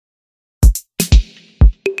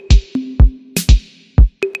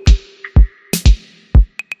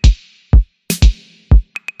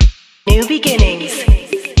New beginnings.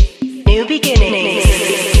 New beginnings.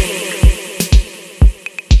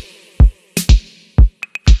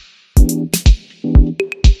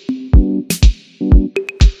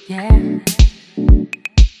 Yeah.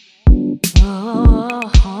 Oh.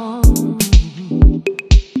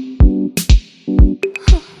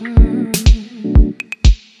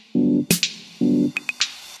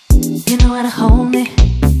 You know how to hold me,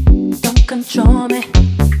 don't control me,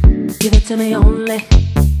 give it to me only.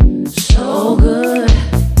 So good,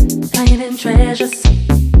 lying in treasures,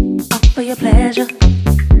 offer your pleasure,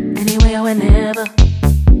 anywhere or whenever,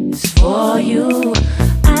 it's for you.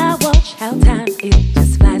 I watch how time, it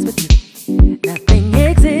just flies with you. Nothing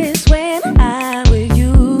exists when I'm with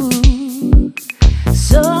you.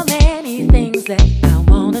 So many things that I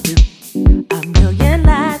wanna do, a million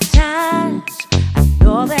lifetimes I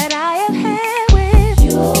know that I have had with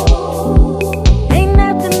you. Ain't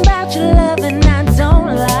nothing about your love and I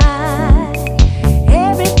don't lie.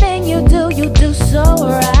 Everything you do so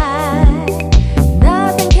right.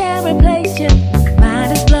 Nothing can replace you,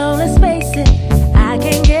 mind is blown, let's face it, I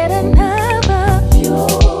can't get enough of you.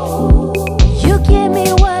 You give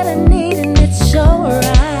me what I need and it's so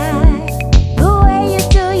right. The way you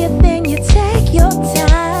do your thing, you take your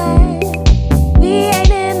time. We ain't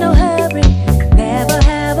in no hurry, never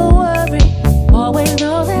have a worry. Always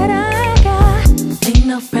know that I got, ain't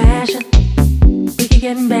no pressure, we keep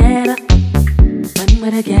getting better when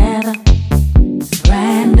we're together. It's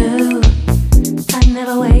brand new, I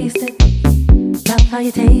never waste it. Love how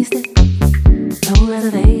you taste it, no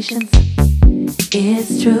reservations,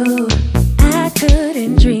 it's true. I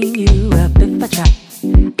couldn't dream you up if I tried.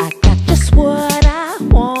 I got just what I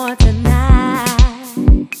want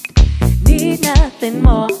tonight. Need nothing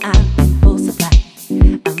more, I'm in full supply.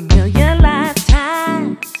 A million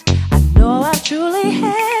lifetimes I know I've truly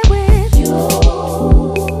had with you.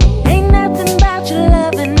 Ain't nothing about your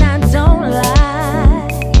love and I don't lie.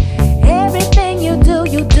 Everything you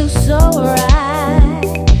do so right.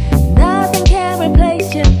 Nothing can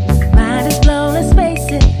replace you, mind is blown, let's face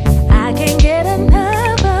it, I can't get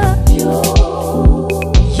enough of you.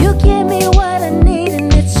 You give me what I need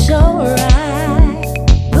and it's so right.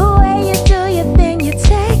 The way you do your thing, you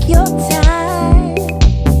take your time.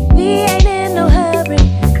 We ain't in no hurry,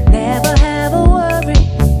 never have a worry.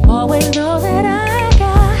 Always know that I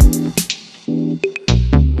got.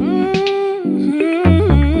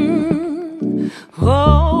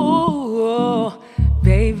 Oh,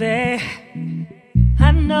 baby,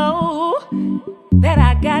 I know that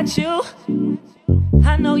I got you.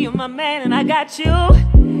 I know you're my man and I got you.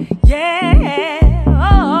 Yeah.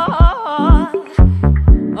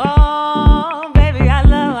 Oh, baby, I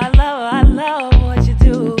love what you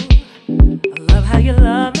do. I love how you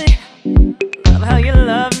love me. Love how you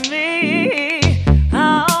love me.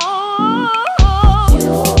 Oh,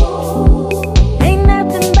 ain't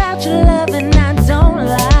nothing about your love and I don't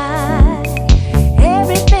lie.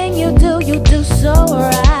 Everything you do so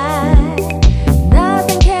right.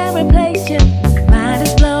 Nothing can replace you, mind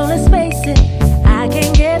is blown, let's face it, I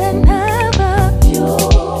can't get enough of you.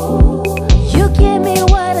 You give me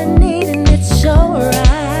what I need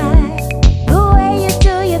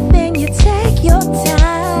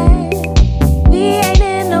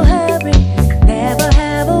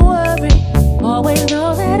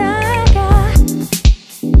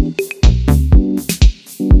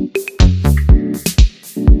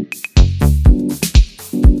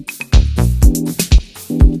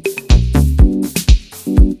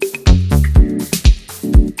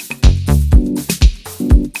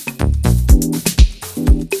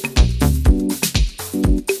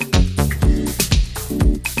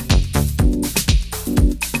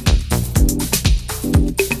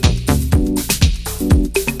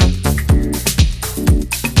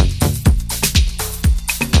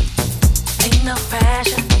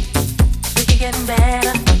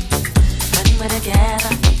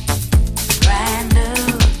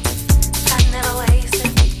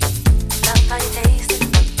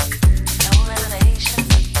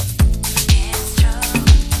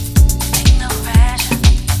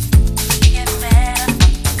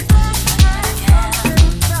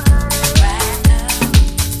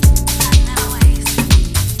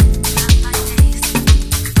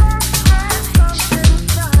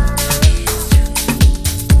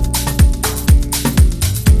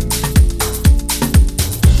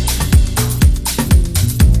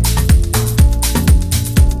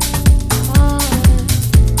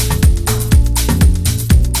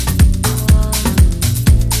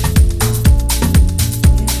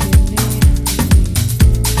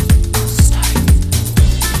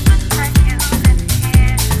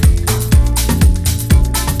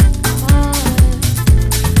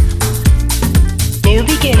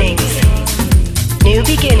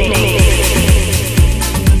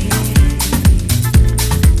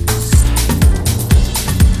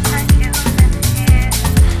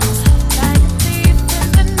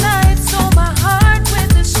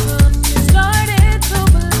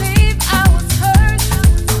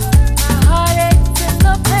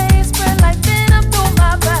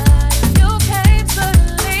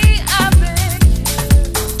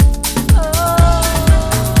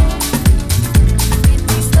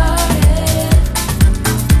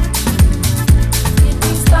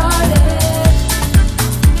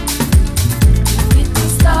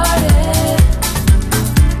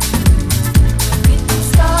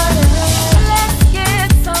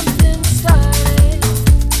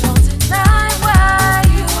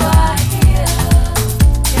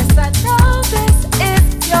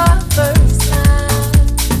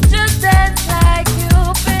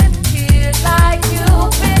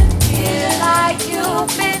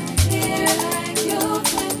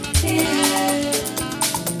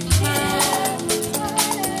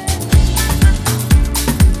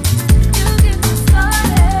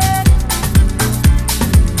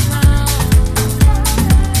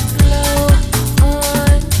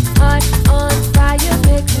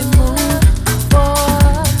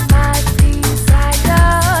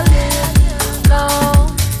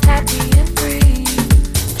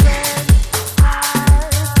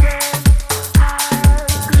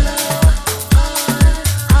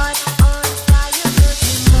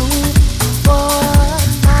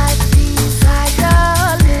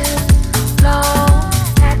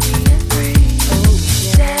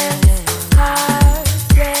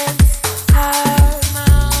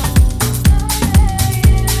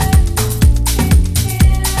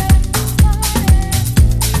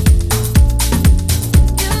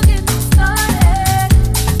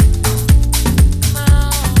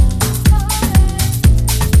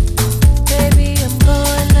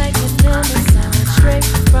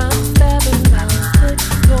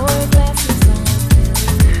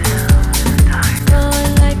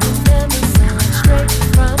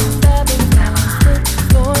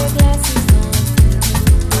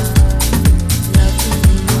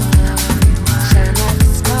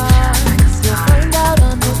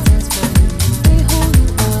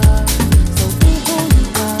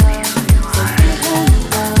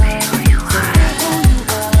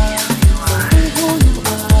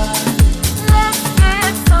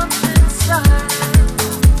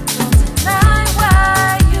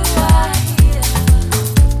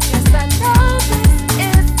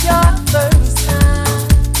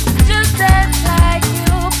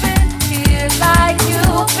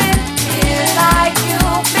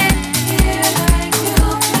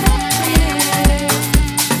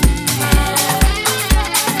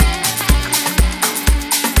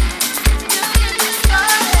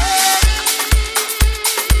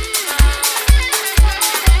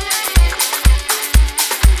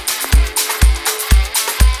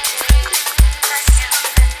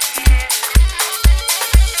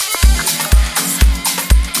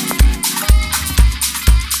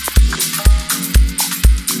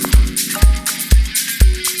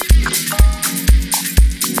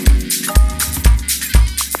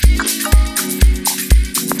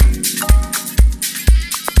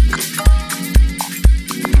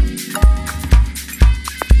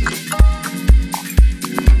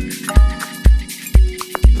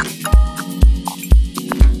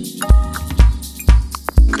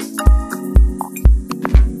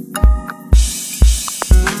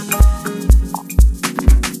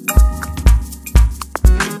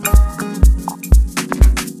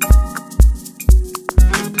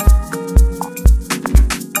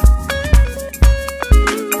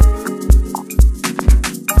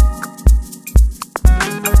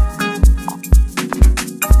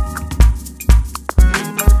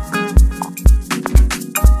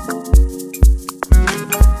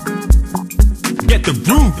get the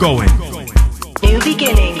groove going. New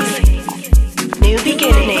beginnings. New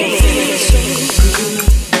beginnings.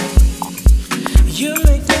 You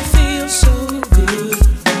make me feel so good.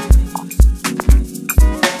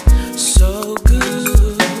 So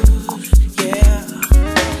good. Yeah.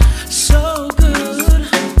 So good.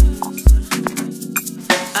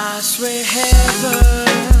 I swear heaven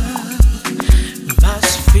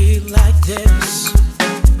must feel like this.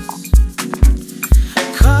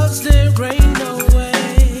 'Cause there ain't no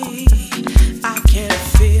way I can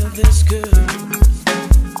feel this good.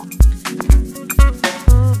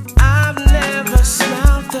 I've never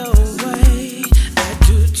smiled the way I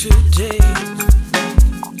do today.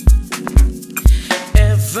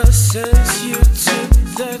 Ever since you took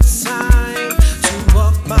the time to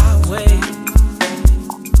walk my way,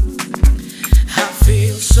 I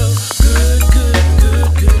feel so good, good, good,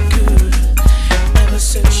 good, good. Ever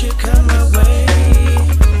since you come my way,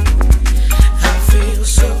 I feel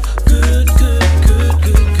so good, good, good,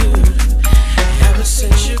 good, good. Ever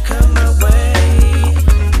since you come my way,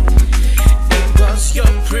 it was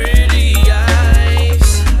your pretty eyes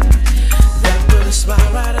that put a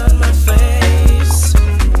smile right on my face.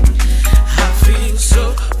 I feel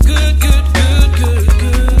so good, good, good, good,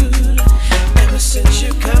 good. Ever since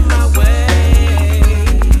you come my way,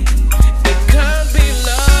 it can't be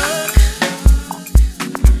luck,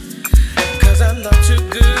 'cause I'm not too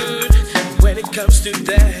good when it comes to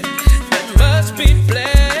that. I must be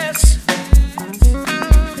blessed,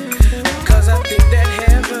 'cause I think that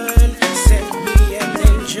heaven sent me an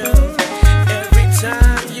angel. Every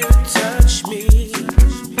time you touch me,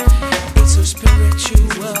 it's so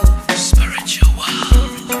spiritual, spiritual.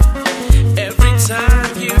 Every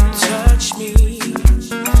time you touch me,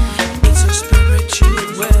 it's so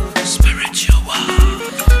spiritual, spiritual.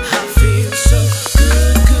 I feel so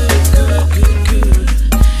good, good, good, good, good.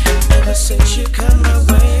 Ever since you come my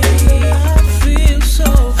way, I feel so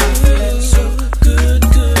good,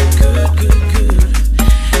 good, good, good, good.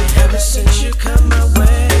 Ever since you come my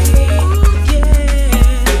way,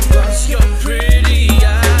 yeah. It was your pretty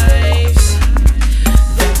eyes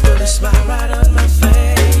that put a smile right on my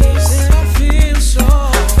face. And I feel so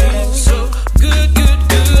good, good,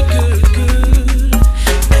 good, good, good.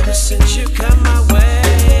 Ever since you come my way,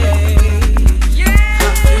 yeah.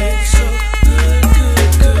 I feel so good, good,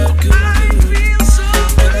 good, good, good.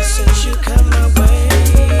 Ever since you come my way,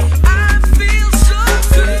 I feel so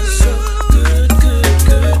good, good, good,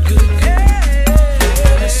 good, good, good.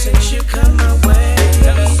 Ever since you come my way,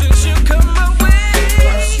 it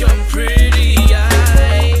was your pretty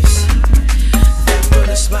eyes that put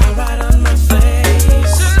a smile right on my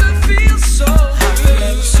face. And I feel so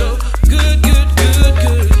good, good, good,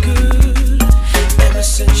 good, good. Ever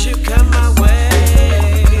since you come my way.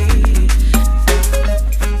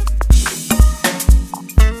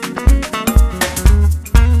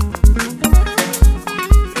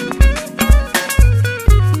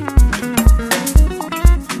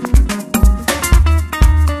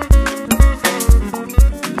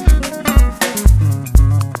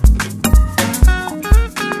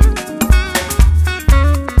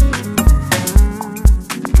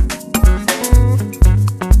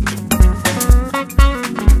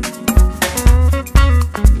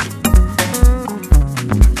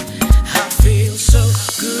 I feel so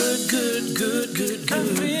good, good, good, good, good. I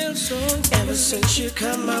feel so ever since you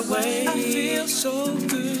come my way. I feel so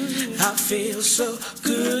good. I feel so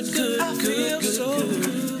good, good, good, good,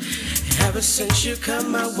 good. Ever since you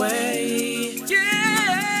come my way,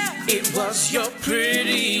 yeah. It was your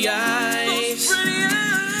pretty eyes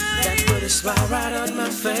that put a smile right on my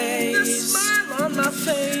face.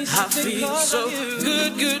 I feel so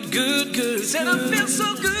good, good, good, good, and I feel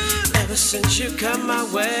so good. Ever since you come my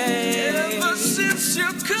way. Ever since you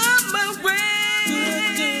come my way.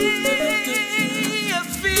 I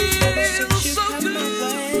feel so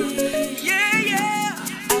good. Yeah, yeah.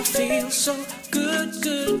 I feel so good,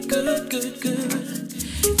 good, good, good, good.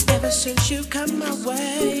 Ever since you come my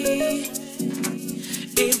way,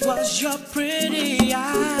 it was your pretty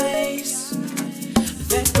eyes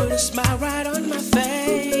that put a smile right on my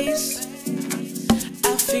face.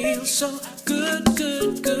 I feel so good,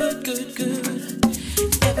 good, good, good, good.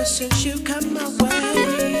 Ever since you come my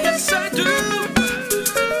way. Yes, I do.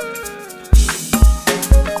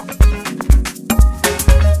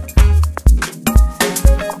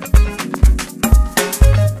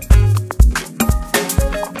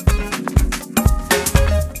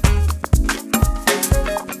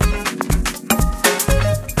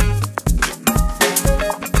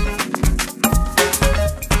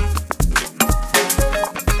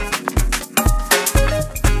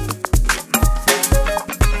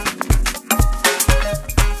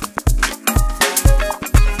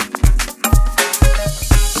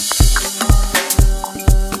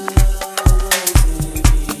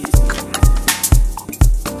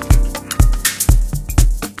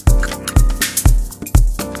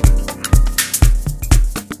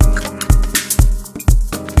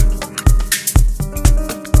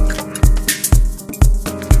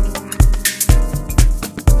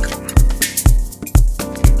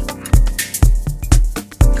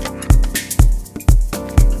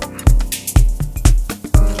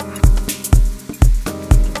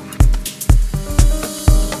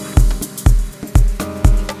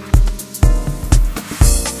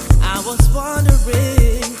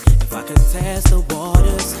 wondering if I could test the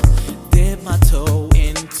waters, dip my toe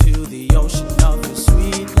into the ocean of your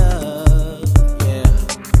sweet love. Yeah,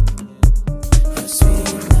 your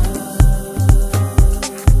sweet love.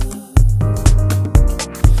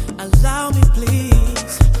 Allow me,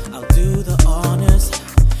 please, I'll do the honors.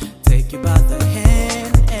 Take you by the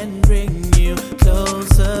hand and bring you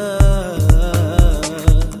closer.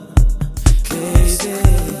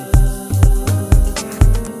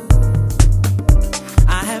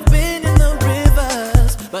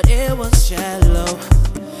 Shallow,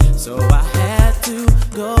 so I had to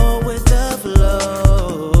go with the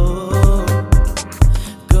flow.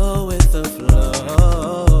 Go with the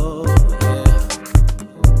flow, yeah.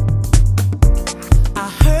 I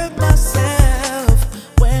hurt myself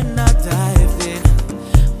when I dived in,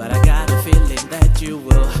 but I got a feeling that you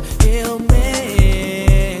will heal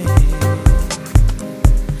me.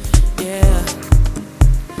 Yeah.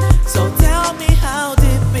 So tell me, how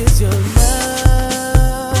deep is your love?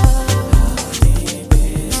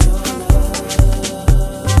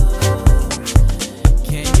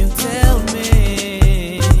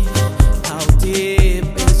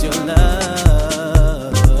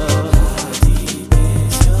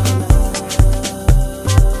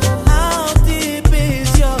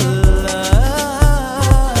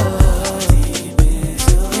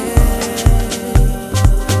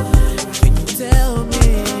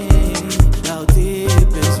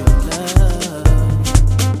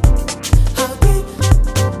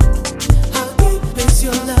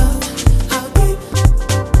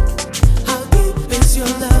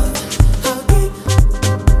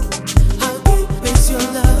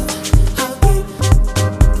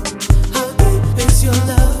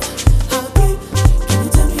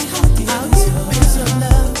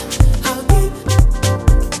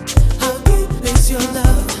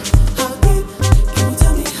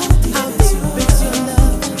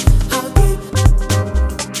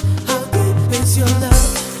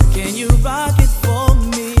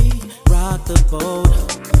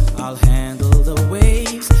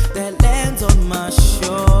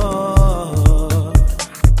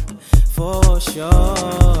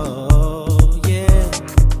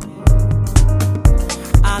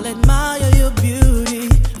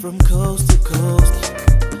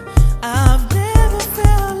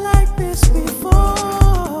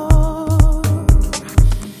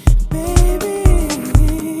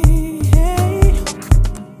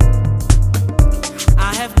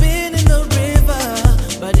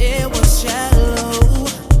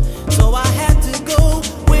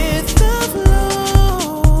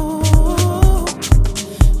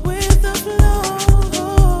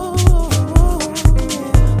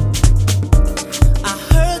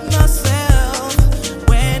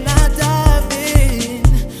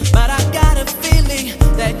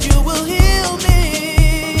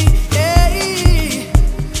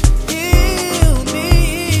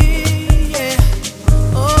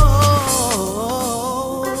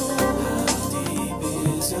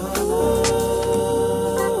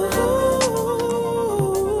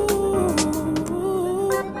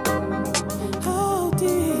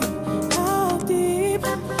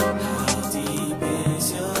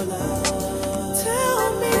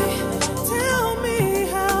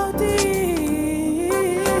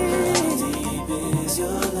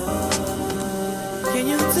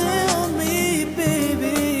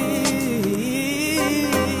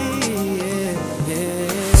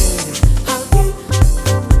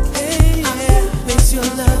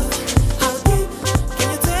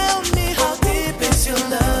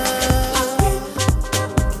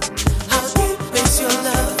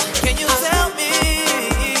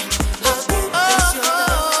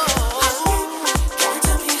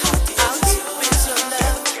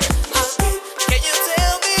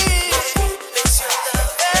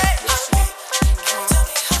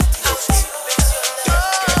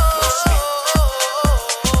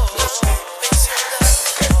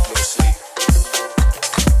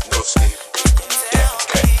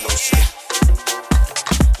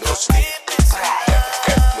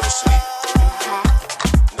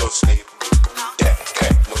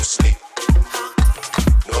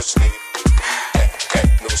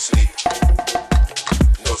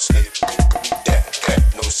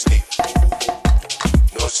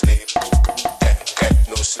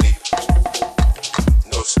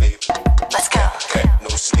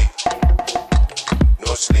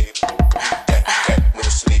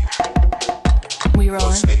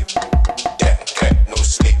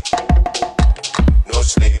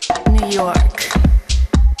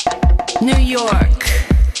 New York,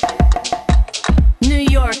 New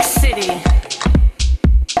York City,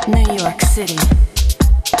 New York City.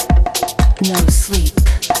 No sleep.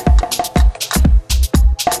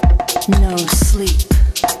 No sleep.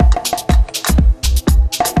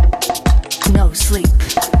 No sleep.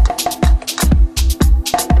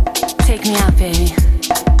 Take me out, baby.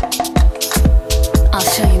 I'll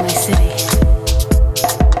show you my city.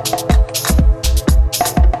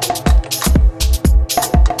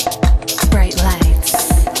 Bright lights.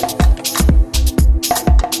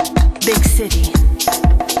 Big city.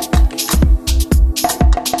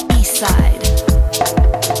 East side.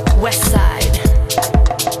 West side.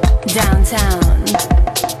 Downtown.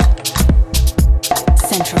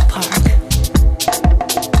 Central Park.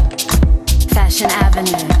 Fashion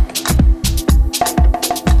Avenue.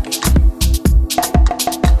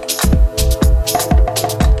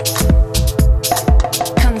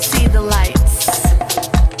 Come see the lights.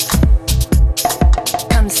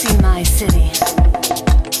 Come see my city.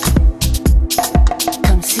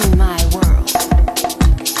 Come see my world.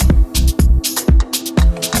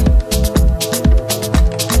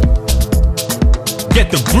 Get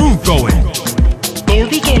the groove going. New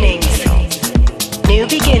beginnings. New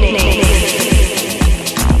beginnings.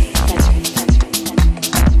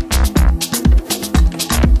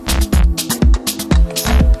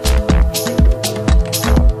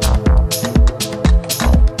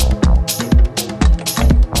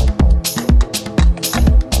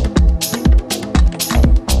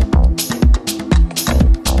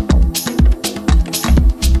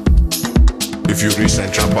 If you reach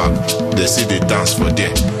Central Park, they see the dance for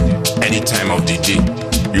there. Any time of the day.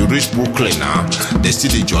 You reach Brooklyn now, they still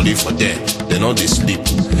the jolly for there. They know they sleep.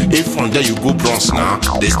 If from there you go Bronx now,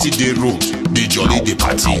 they still the road, the jolly, the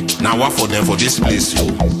party. Now what for them for this place, yo?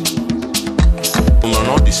 You know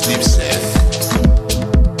not the sleep safe.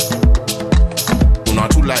 You not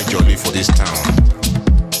too like jolly for this town.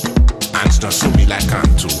 And it's not so me like can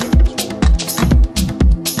too.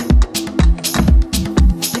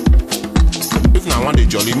 If now I want the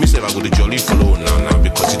jolly, me say I go the jolly follow now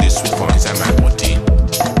because it is sweet for inside my body.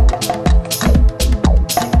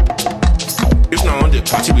 If now I want the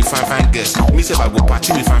party with fine guests, me say I go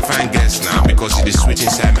party with fine guests now because it is sweet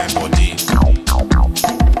inside my body.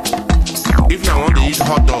 If now I want to eat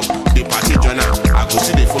hot dog, the party joiner, I go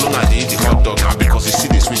see they follow now they eat the hot dog now because it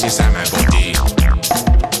still is sweet inside my body.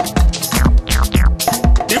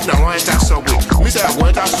 If now I want to enter Subway, me say I go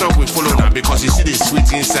enter Subway follow now because it still is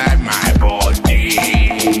sweet inside my body.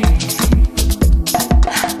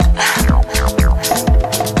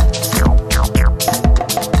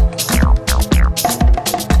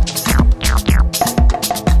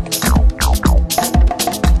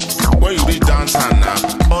 When you reach downtown now,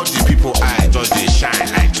 all the people eyes just they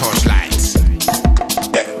shine like torchlights.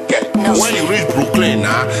 When you reach Brooklyn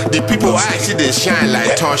now, the people eyes see they shine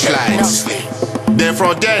like torchlights. Then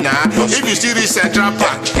from there now, if you still reach Central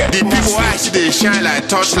Park, the people eyes see they shine like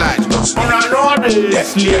torchlights.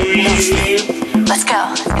 Let's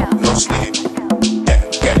go. No sleep.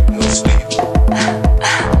 Get no sleep.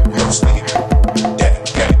 No sleep.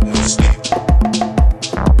 Get no sleep.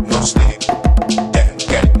 No sleep.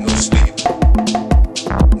 Get no sleep.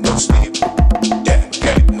 No sleep.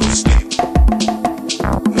 Get no sleep.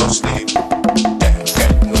 No sleep.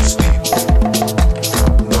 Get no sleep.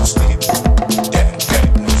 No sleep. Get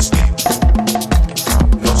no sleep.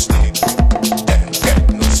 No sleep. Get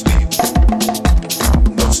no sleep.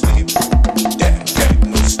 No sleep. Get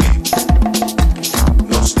no sleep.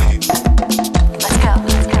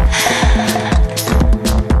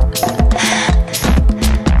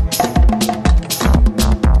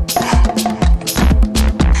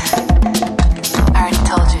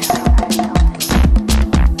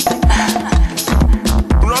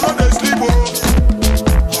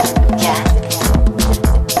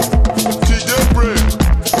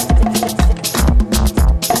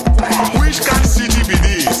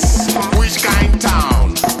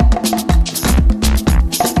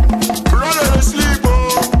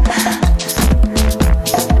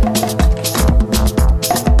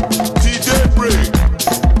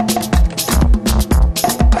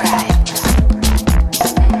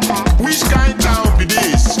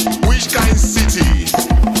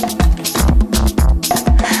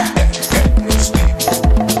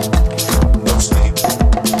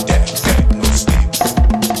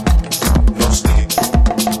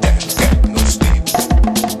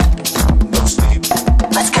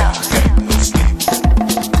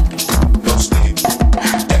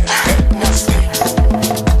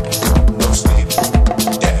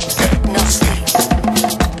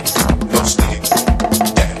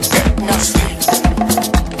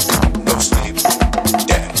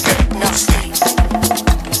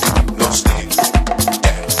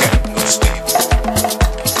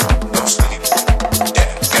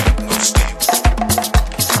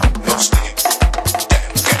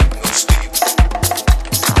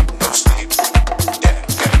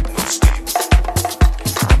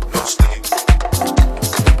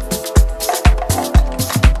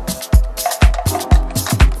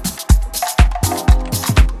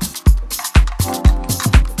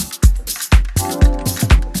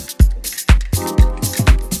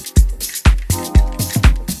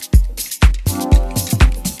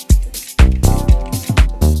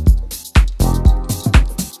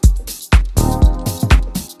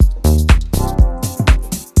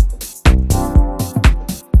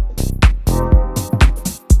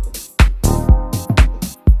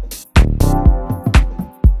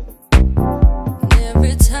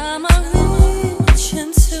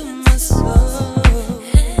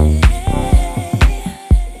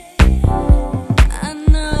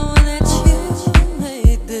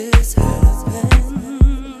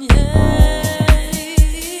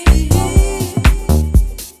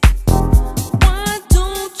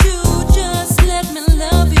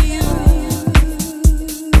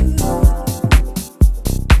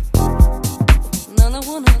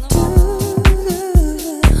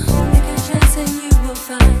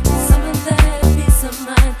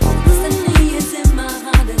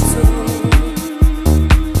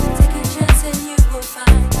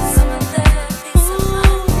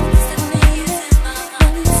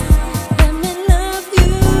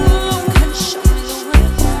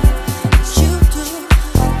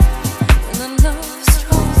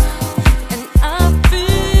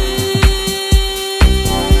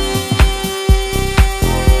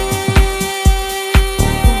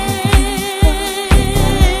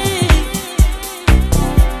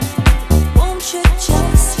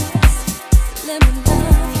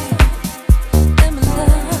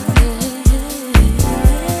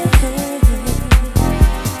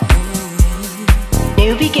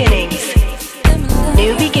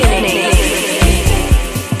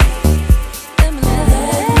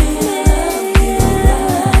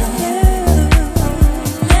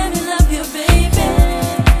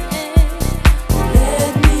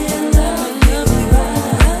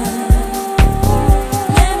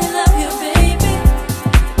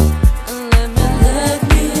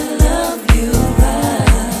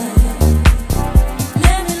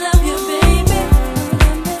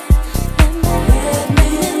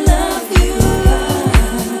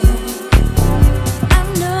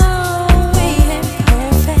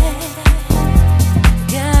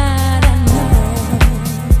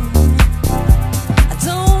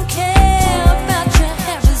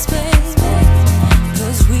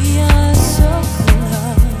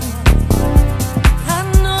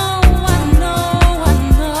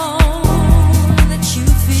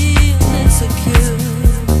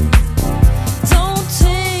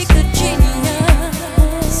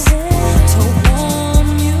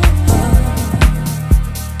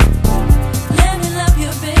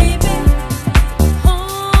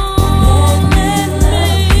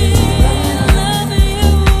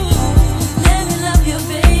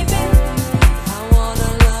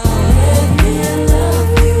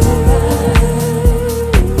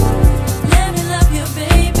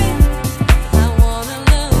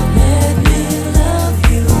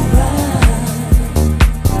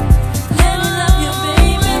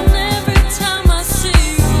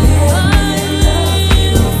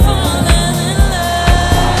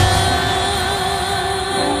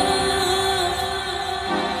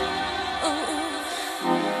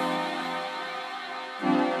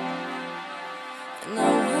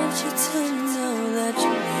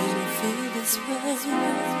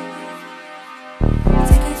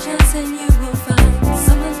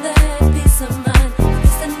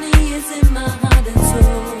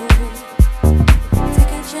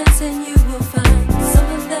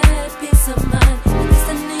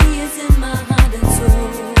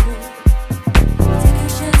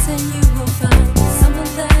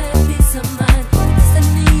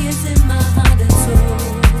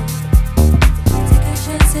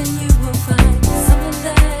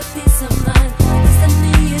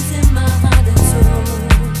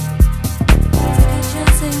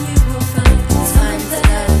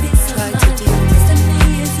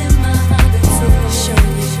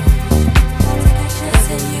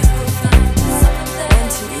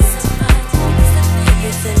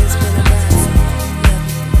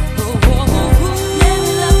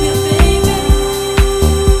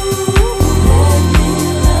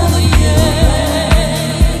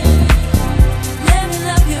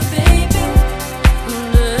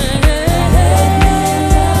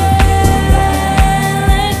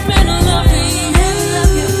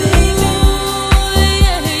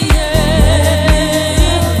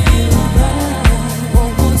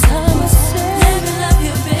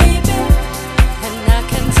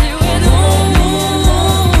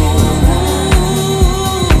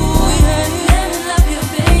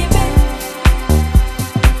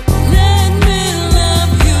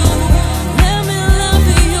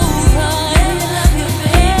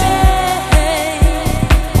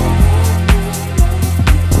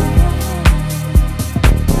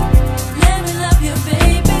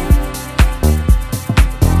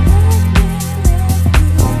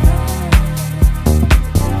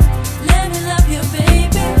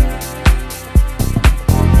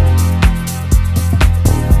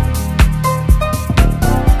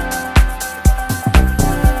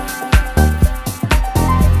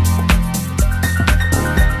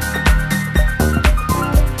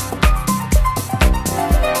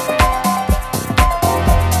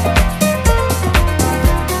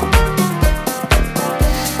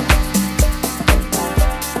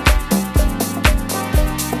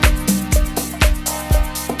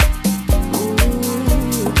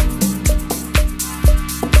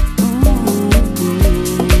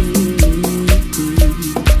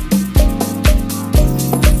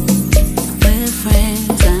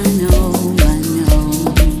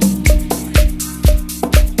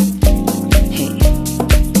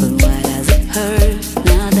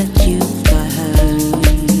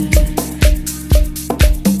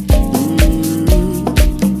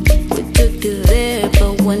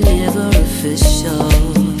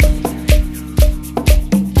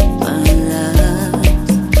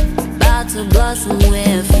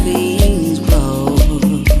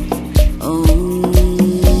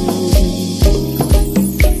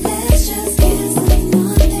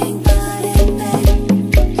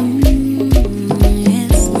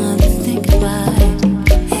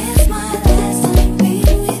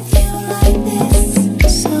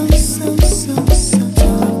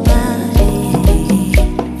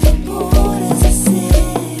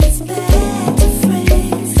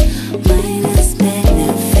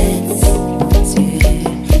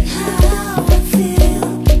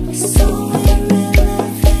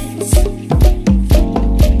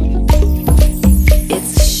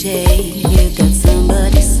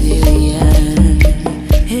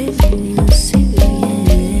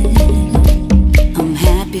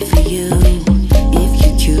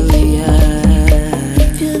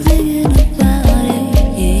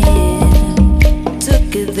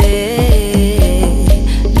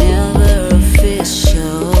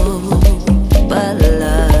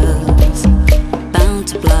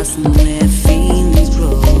 blossom where feelings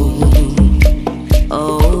grow.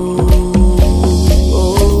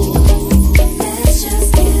 Let's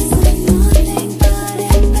just get some nothing but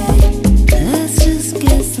it, babe. Let's just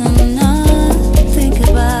get some nothing, think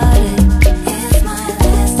about it. It's my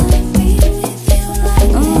last time being with you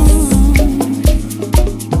like this.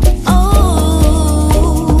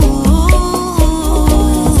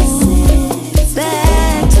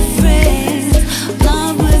 Back to friends,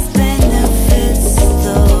 not with benefits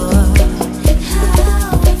though. And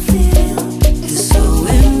how I feel is so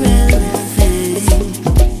irrelevant.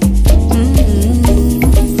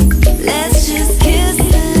 Let's just kiss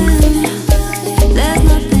them. Let's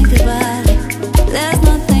not think about it. Let's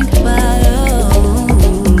not think about it.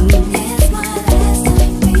 It's my last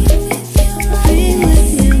time being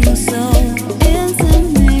with you so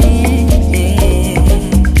intimately.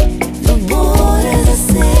 The borders are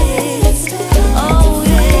safe. Oh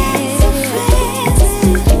yeah.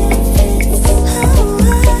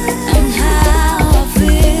 And how I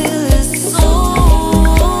feel is so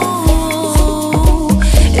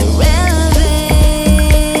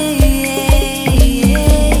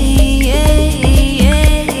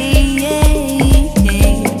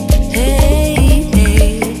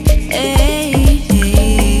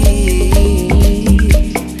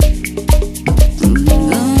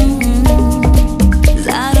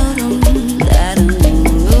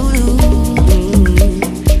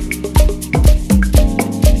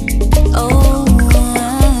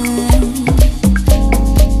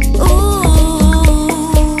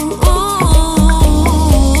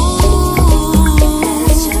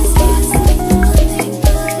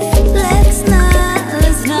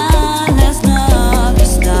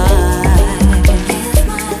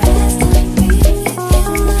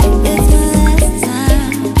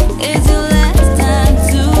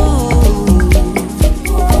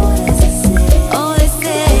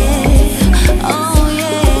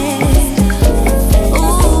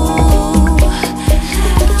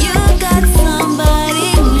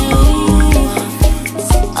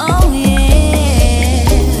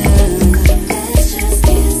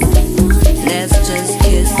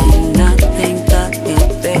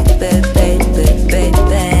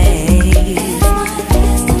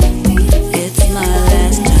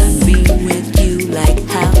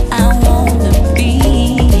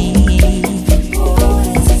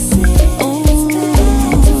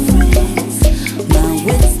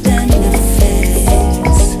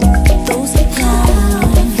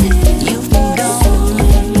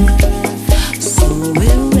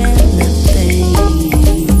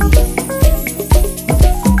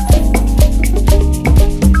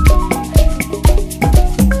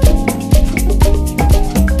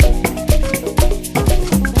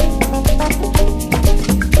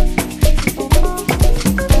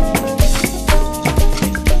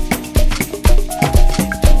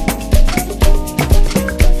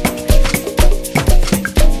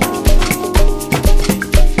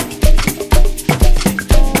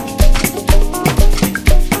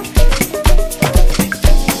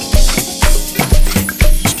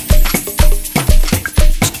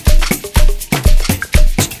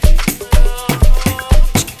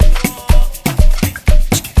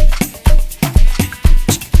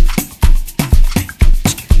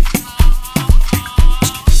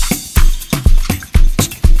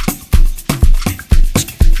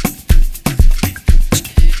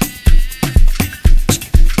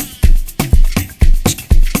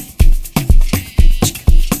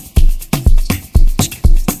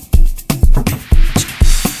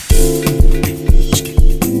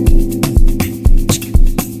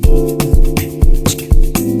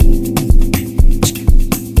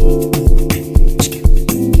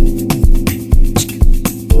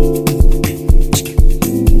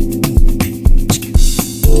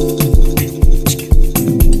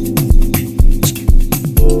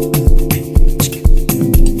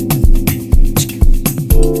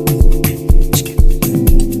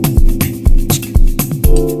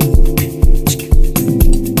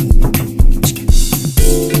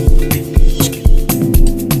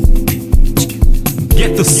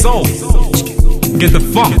the soul. Get the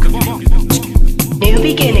funk. New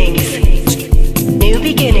beginnings. New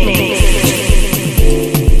beginnings.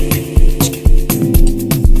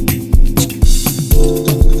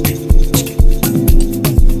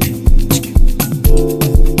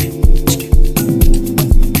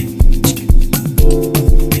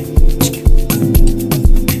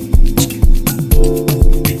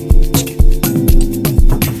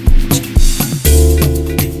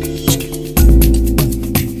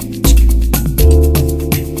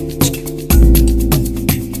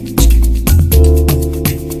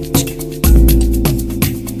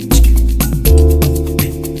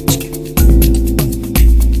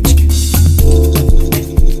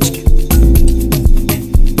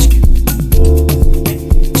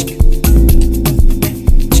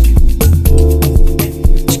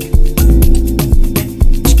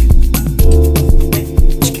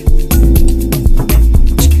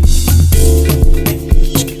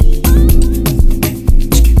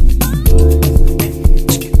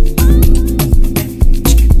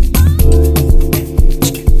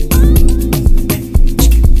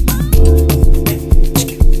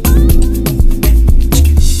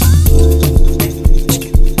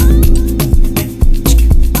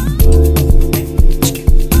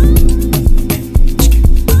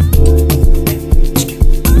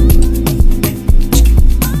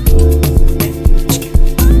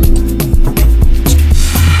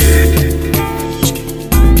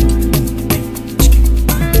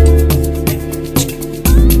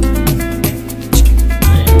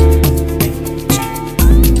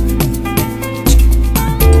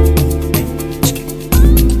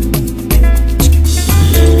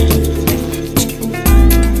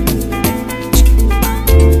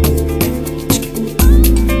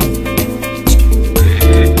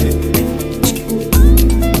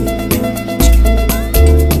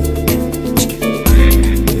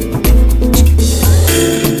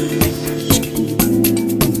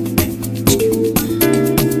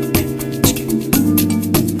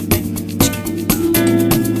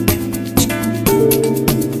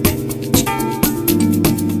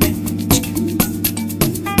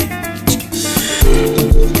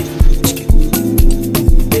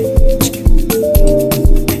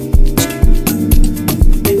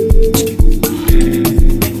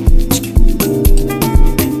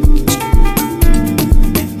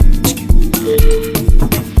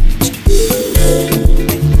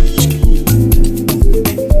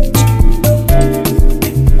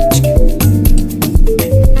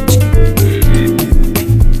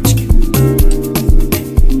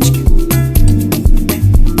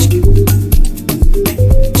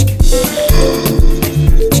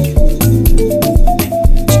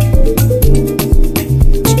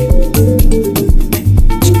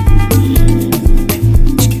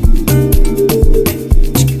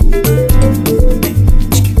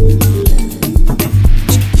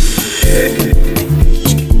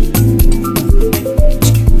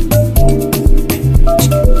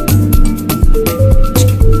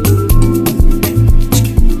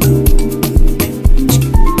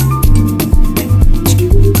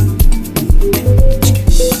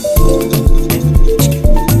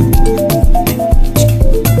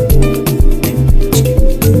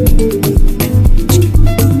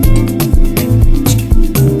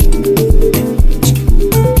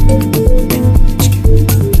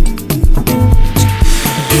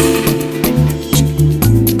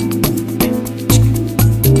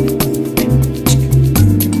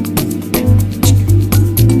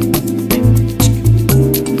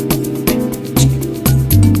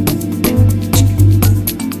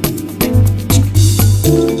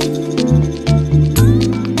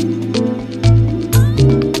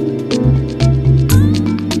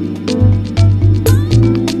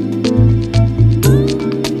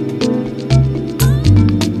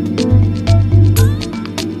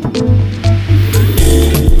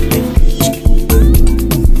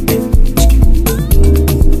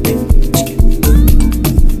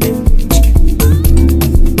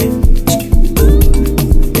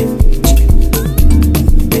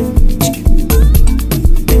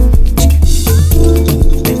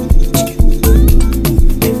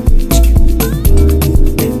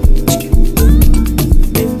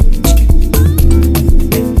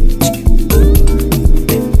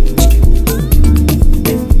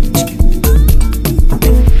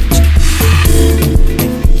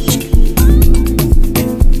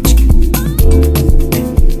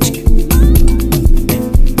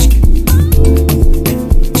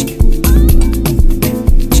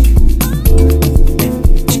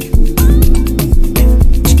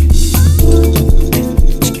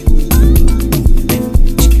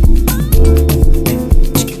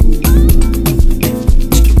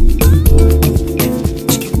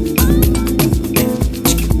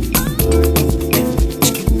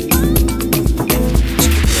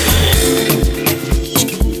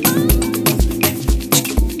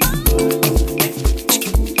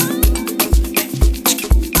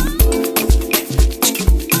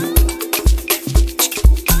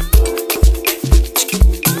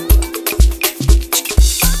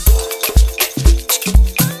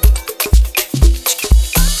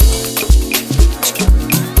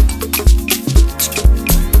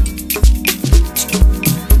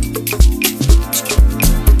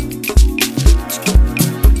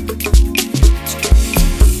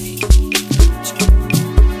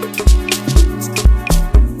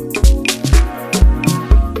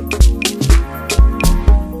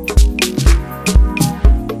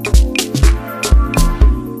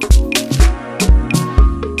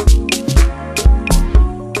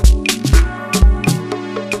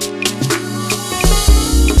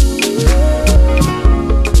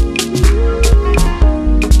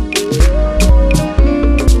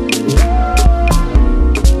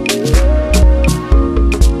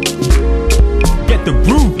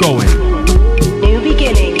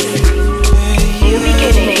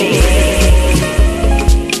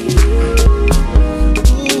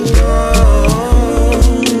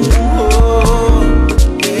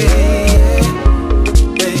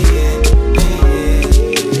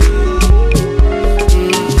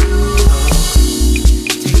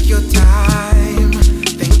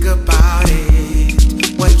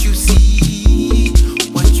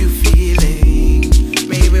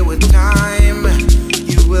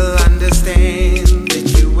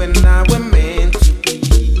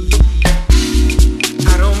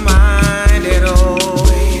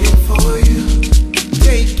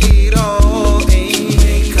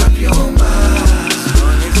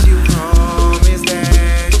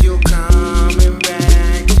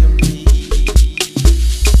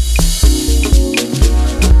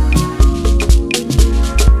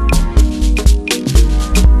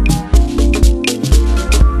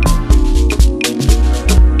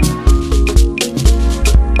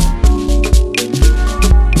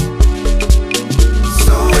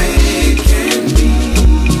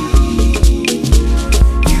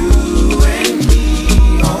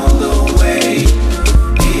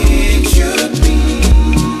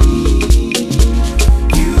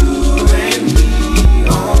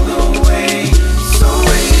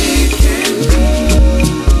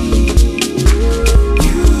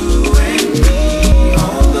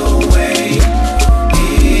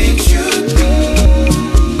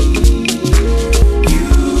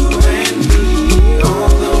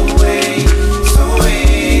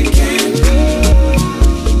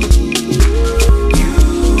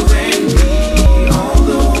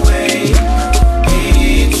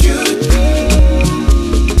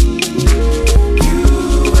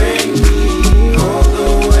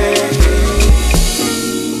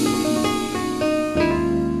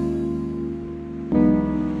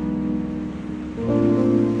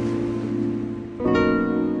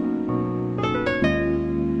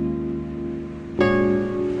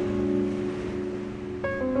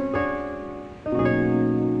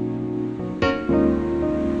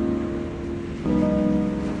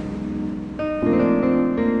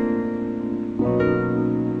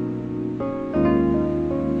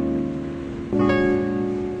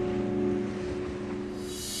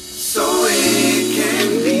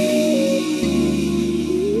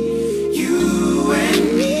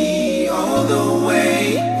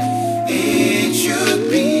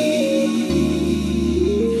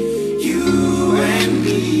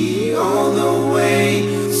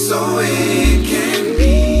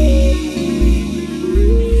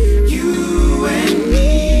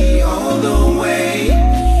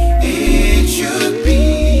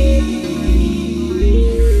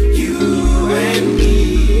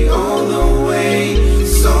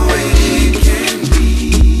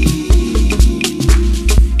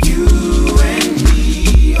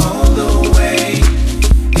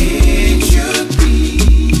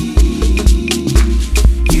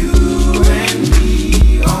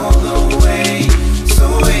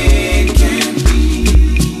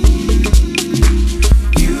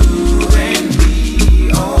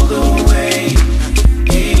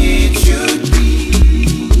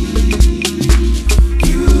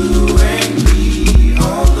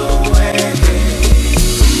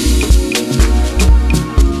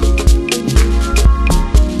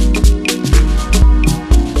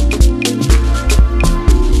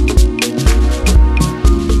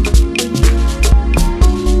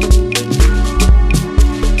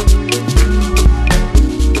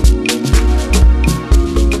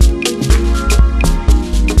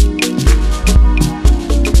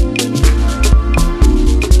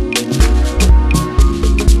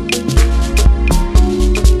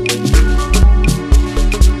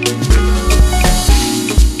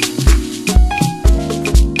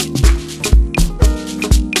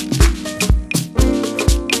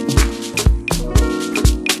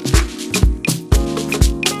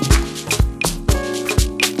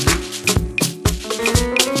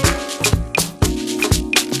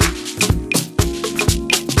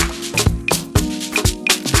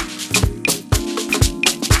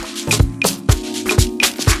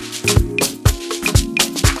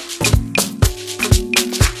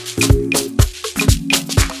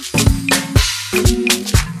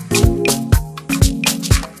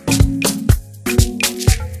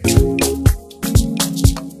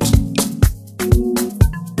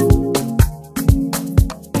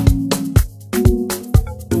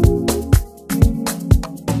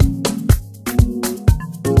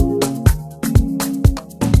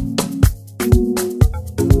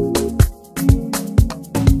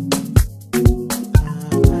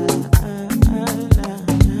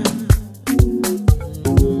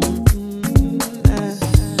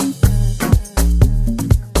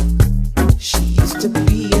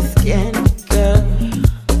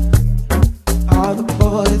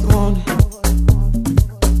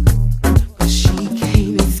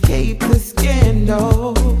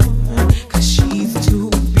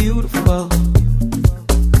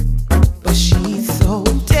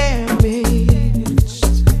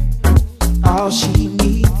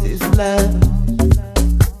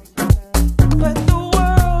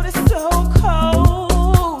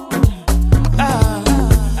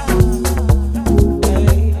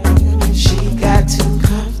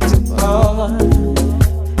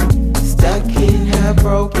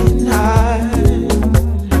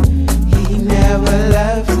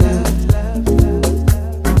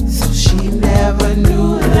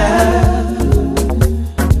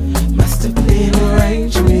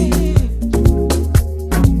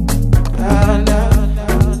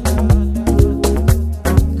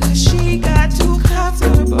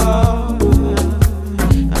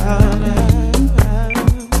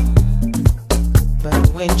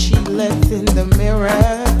 when she looks in the mirror,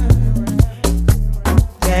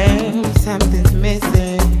 damn, something's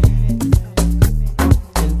missing,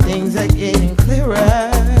 and things are getting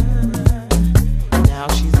clearer. Now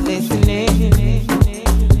she's listening,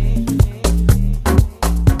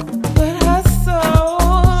 but her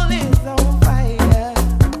soul is on fire.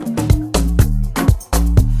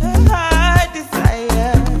 Her heart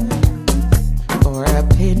desires for a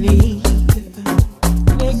penny,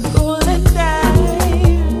 nickel and dime.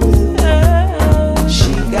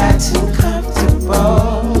 She got too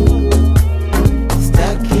comfortable,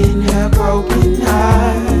 stuck in her broken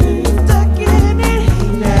heart, stuck in it. He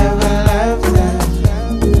never loved her,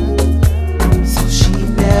 so she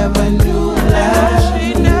never knew love. She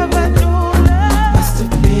never knew love. Must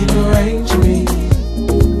have been arrangement.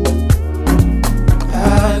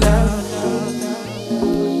 Oh no,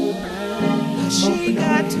 she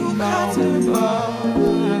got too comfortable.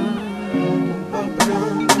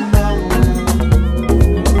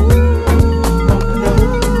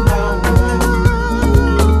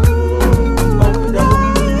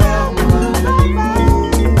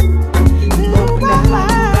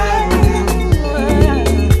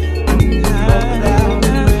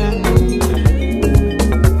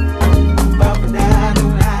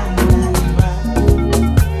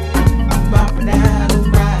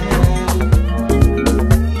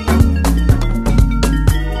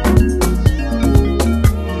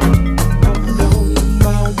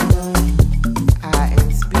 I am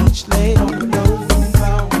speechless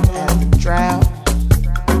at the drought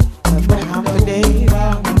of confidence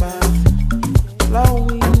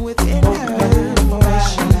flowing within her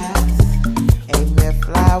emotions. A mere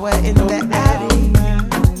flower in the attic,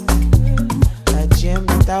 a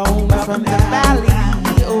gemstone from the valley.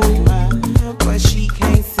 Oh, but she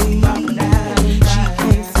can't see, she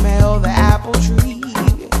can't smell the apple tree.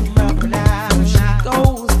 She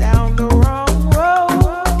goes down the wrong road.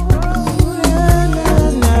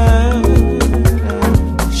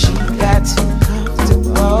 She got too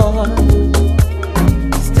comfortable,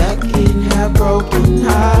 stuck in her broken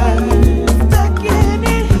heart, stuck in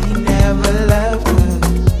it. He never loved her,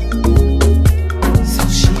 so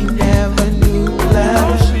she never knew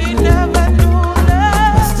love. She never knew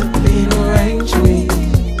love. Must have been arrangement.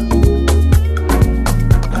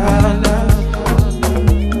 Oh no,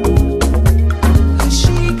 'cause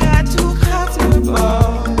she got too comfortable.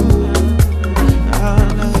 Oh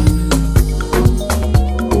no,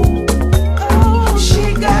 she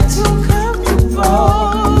got too comfortable,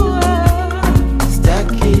 stuck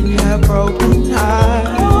in her broken heart.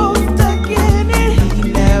 Oh, stuck in it. He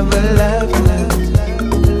never loved her,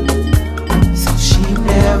 so she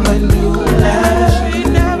never knew love. She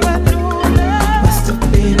never knew love. Must have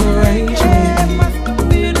been arrangement. Must have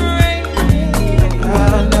been arrangement.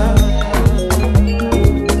 Oh no,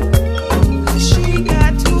 'cause she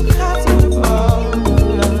got too comfortable.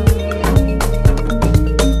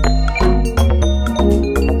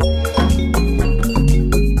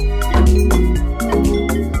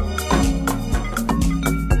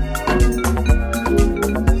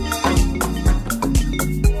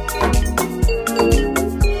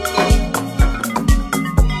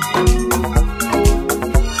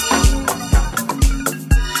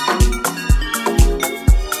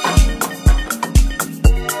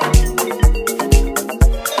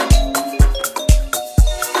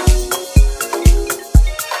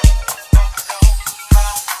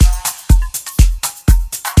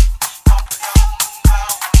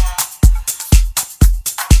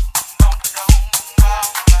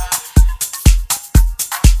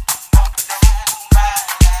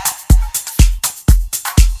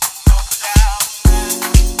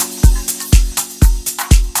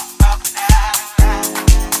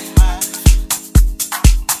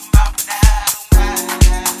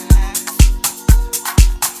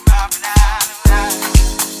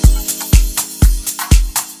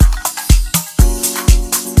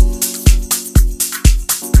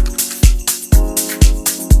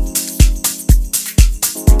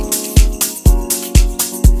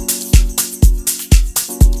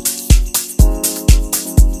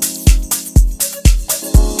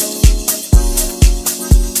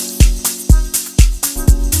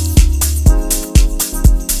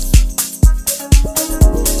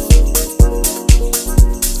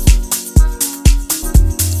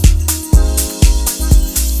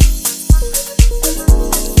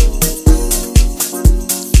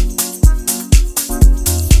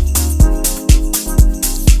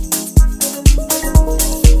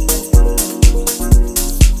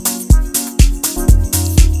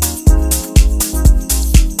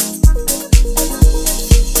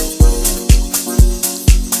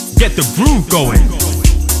 Get the groove going.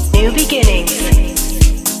 New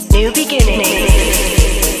beginnings. New beginnings.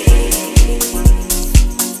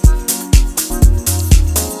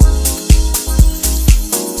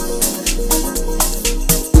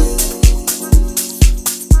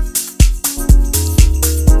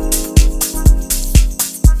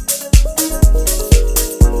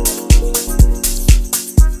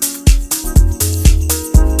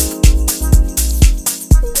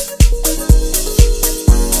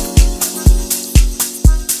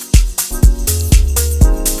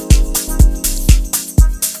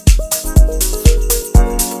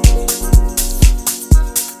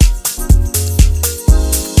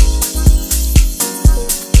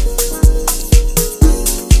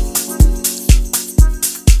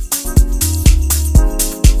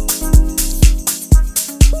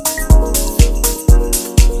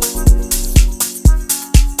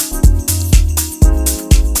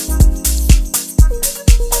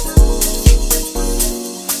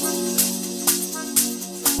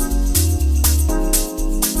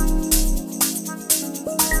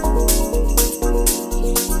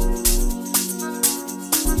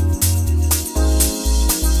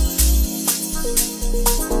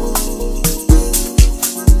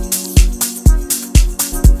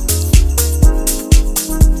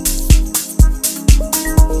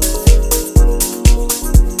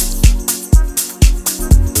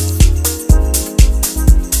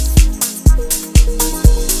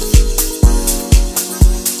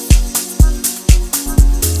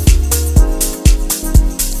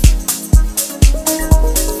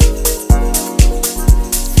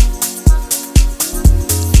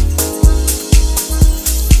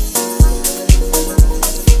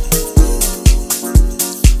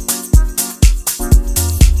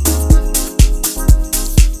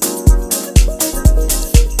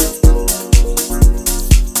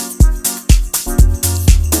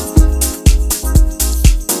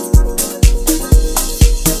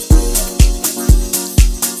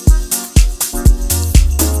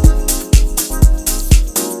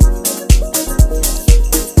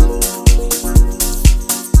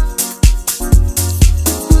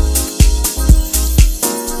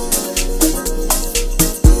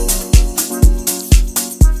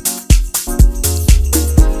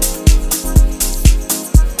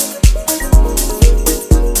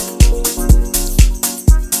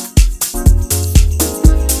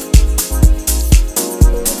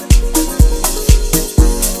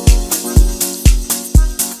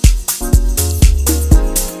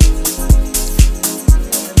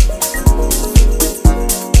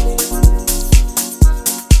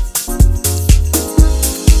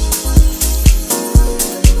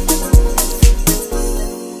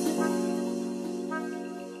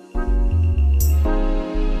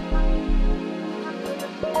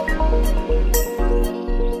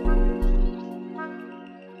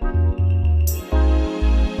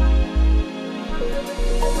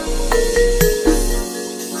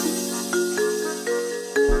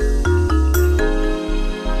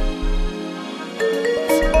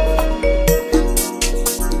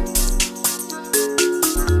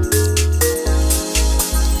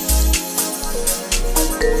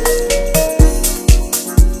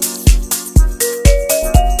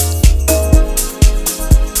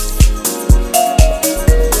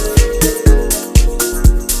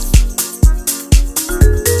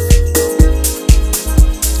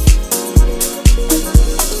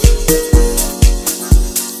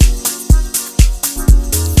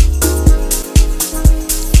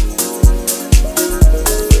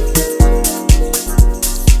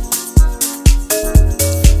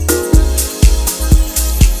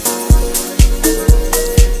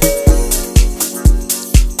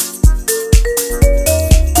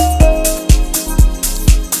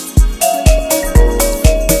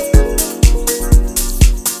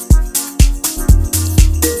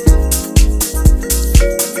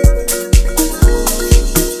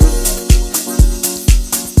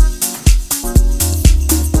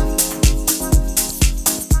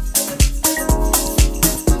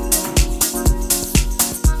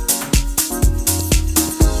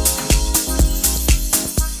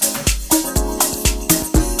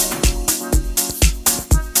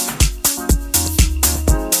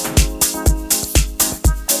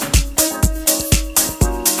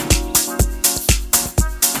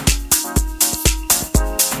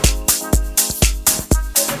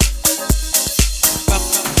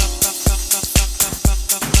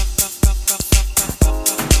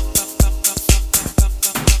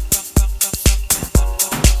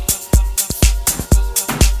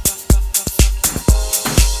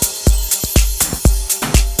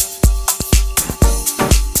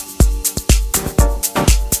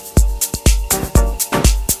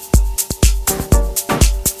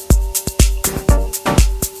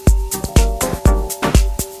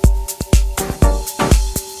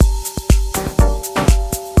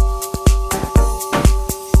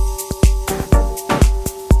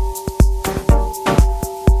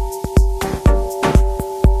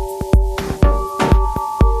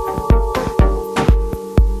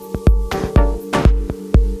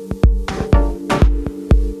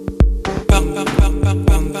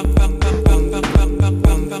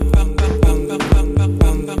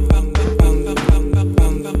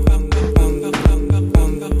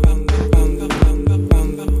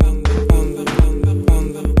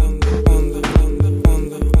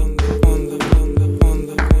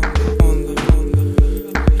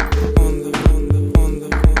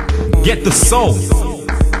 Get the soul.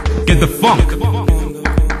 Get the funk.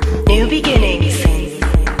 New beginnings.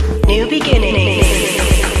 New beginnings.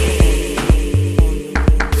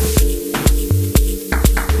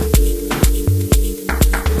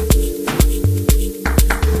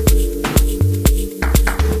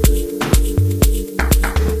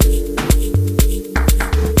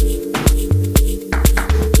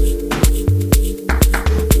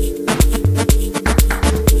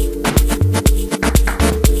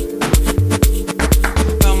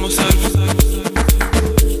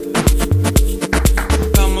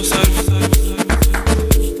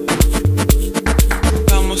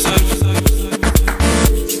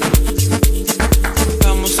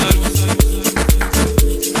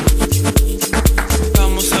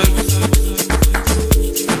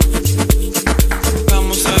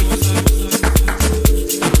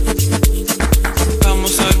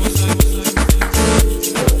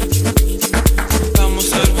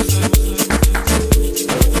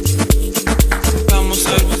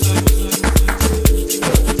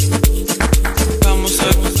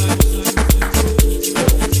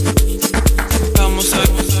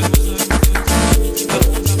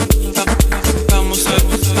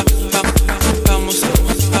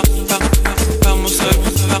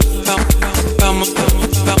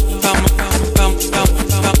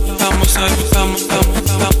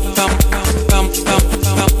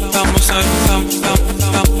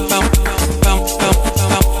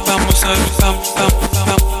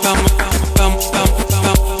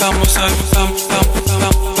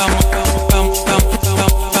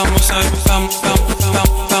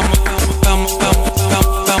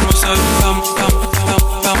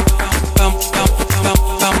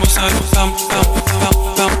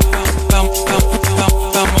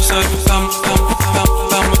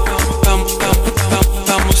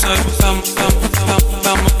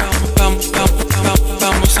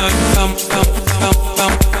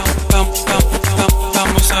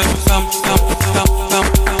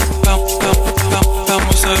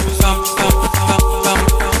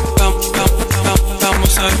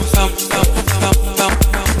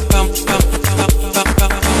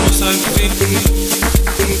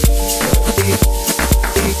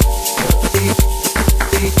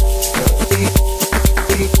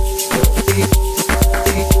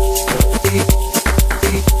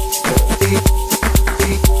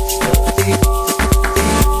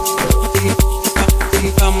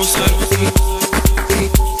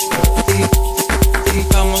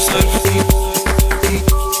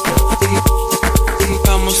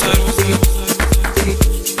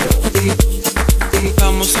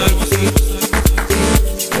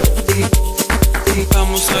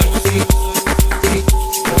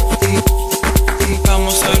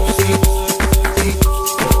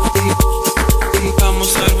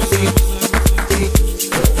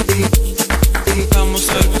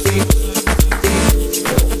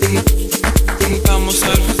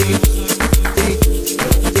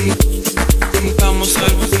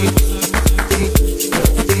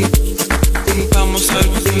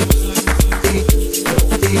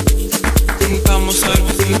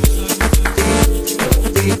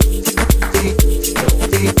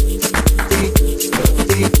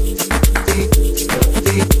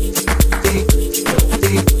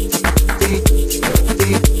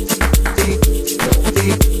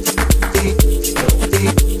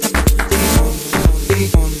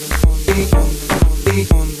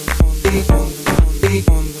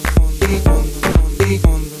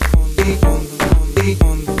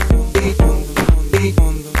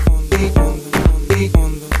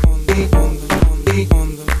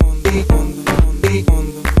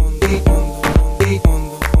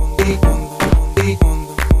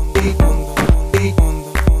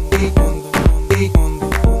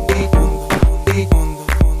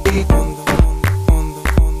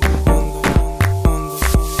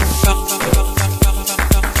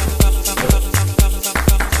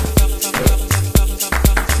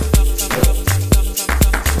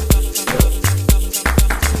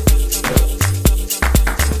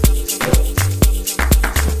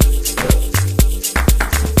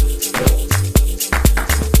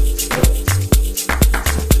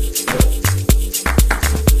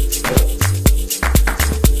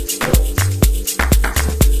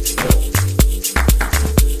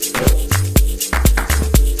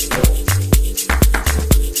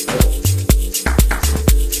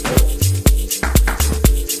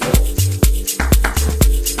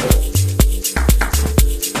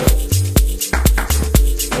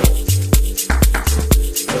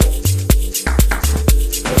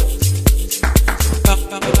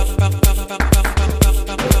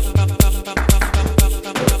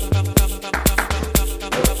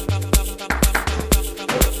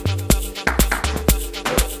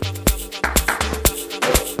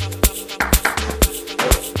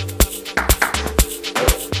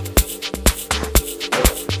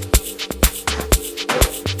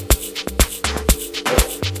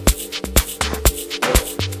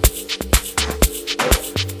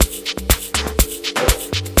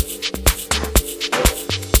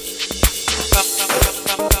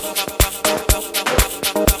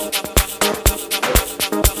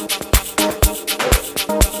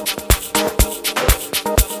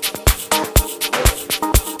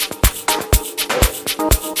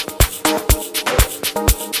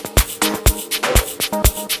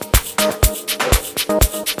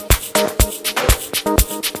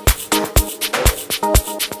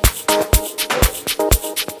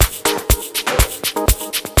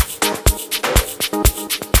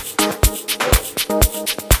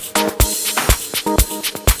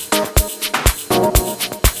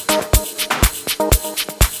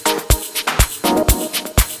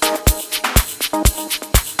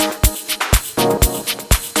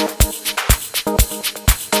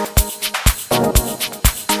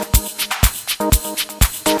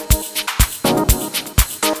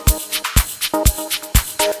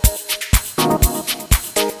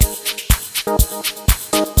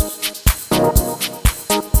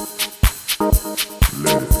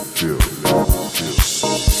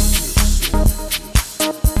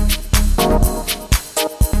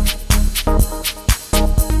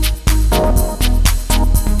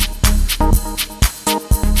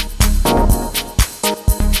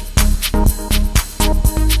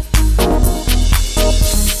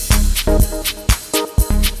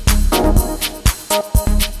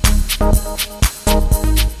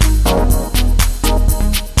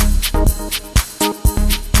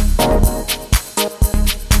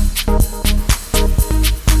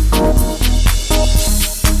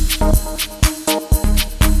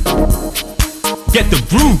 Get the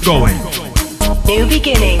groove going. New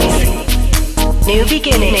beginnings. New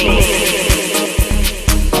beginnings.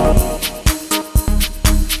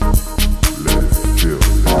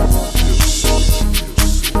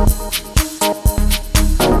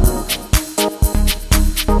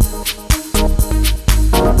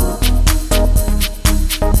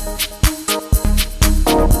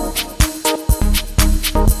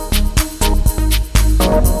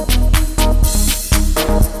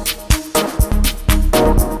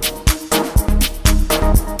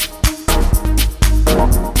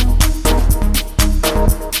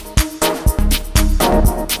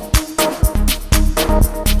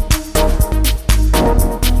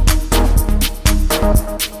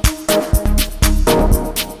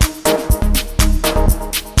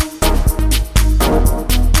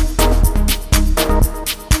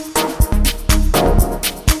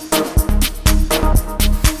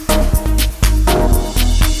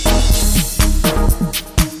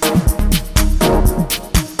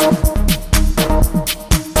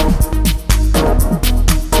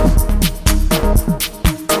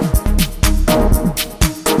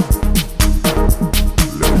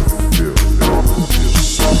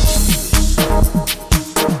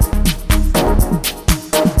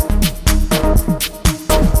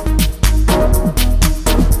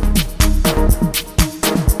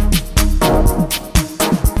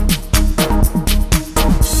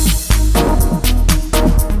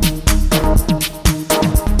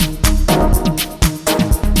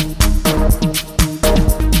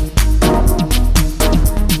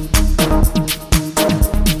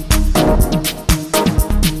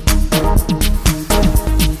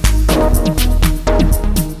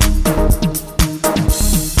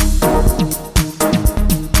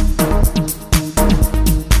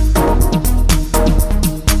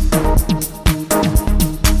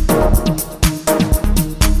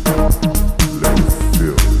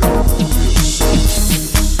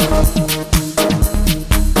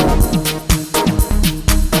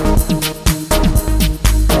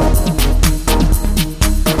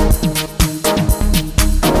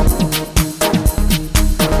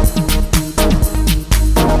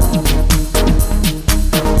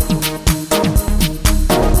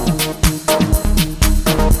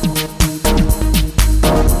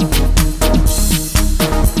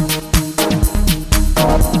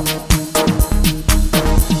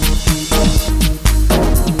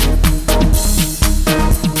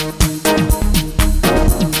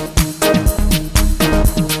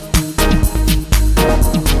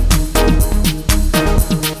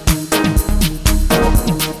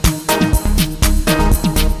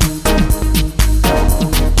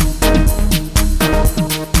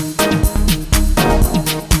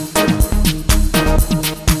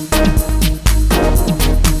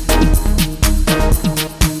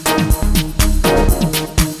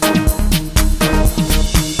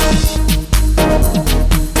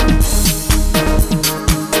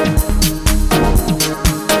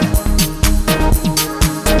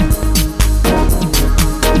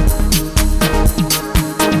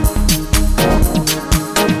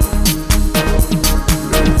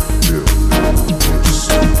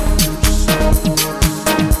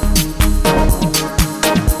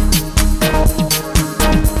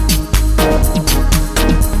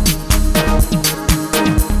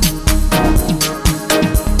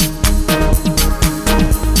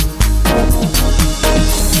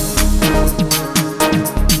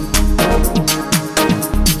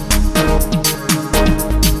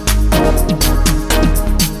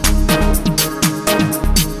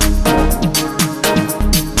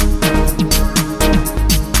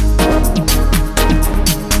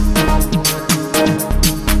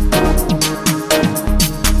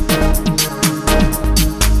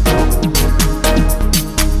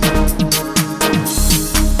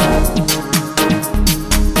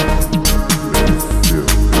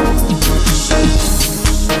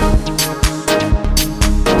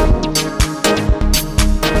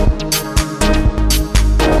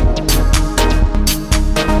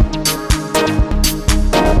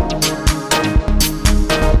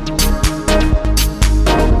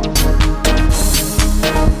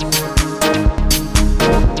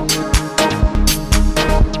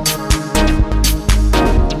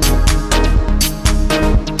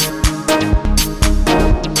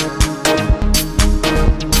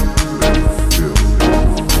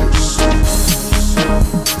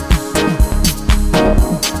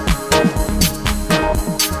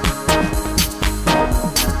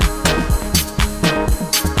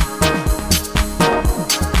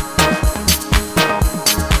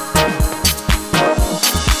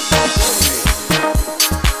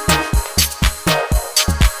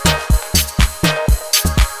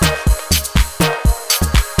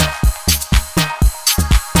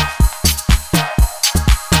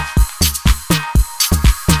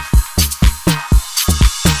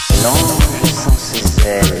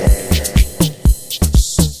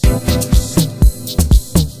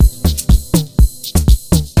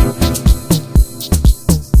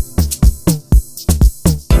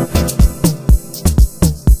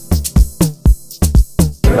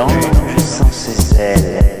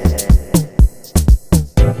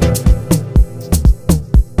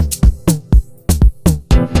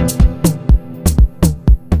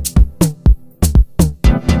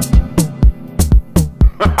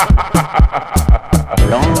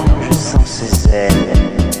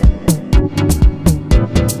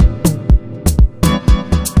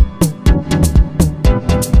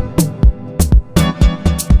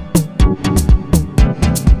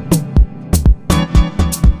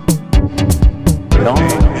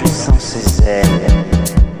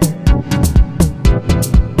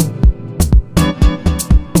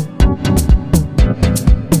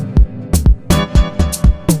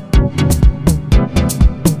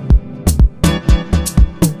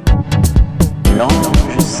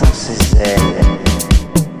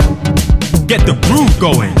 Get the groove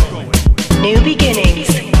going. New beginnings.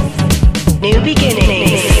 New beginnings.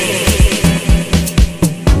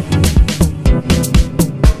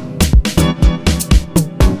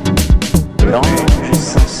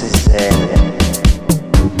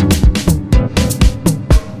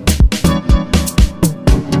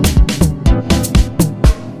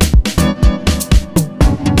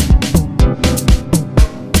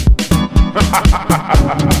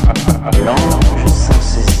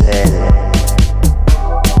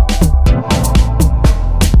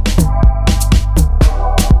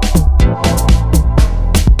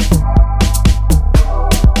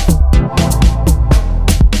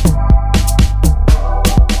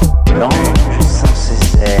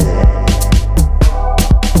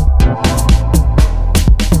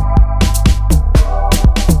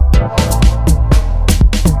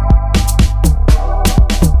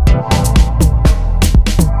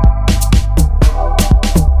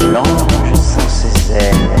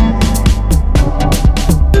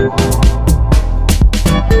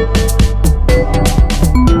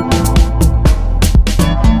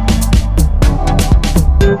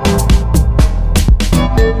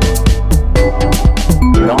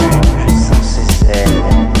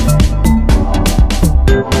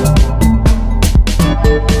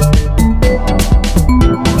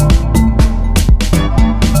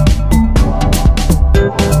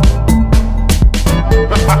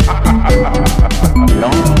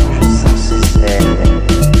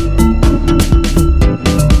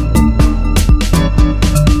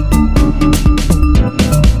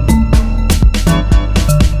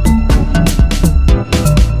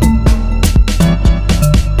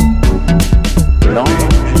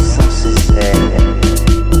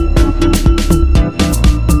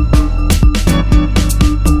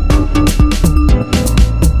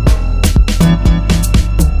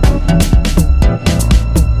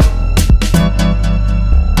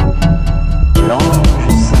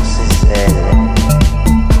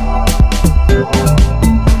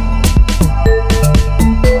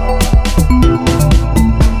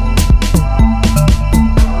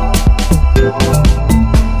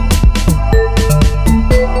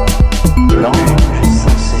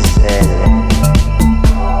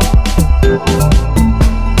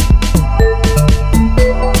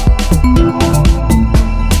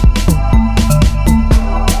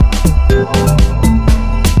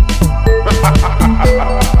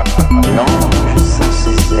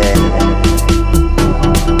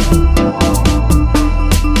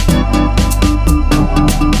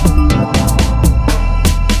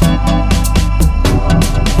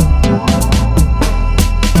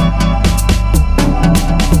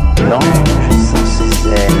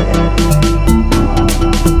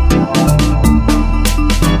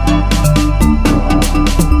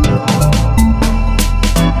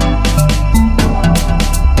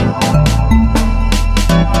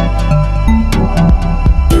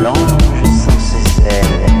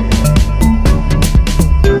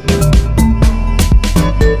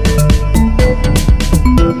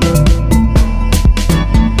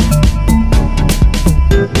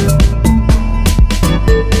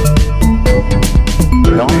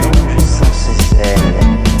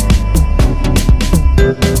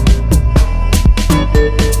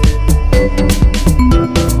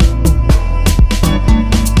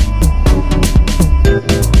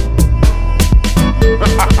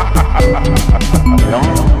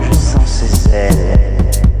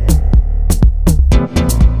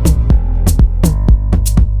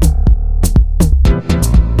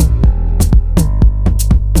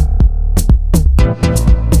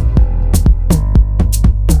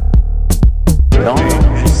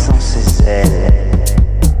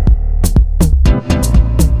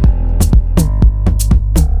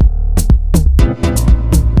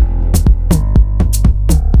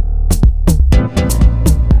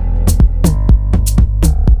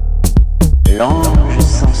 L'ange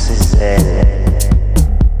sans ses ailes.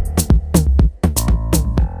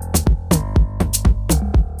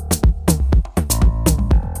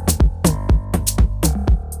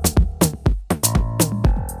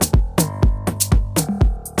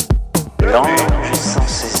 l'ange sans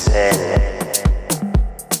ses ailes.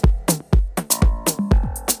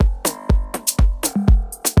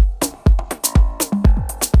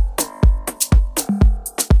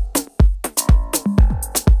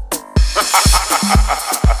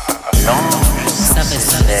 L'ange sans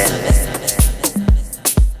ses ailes.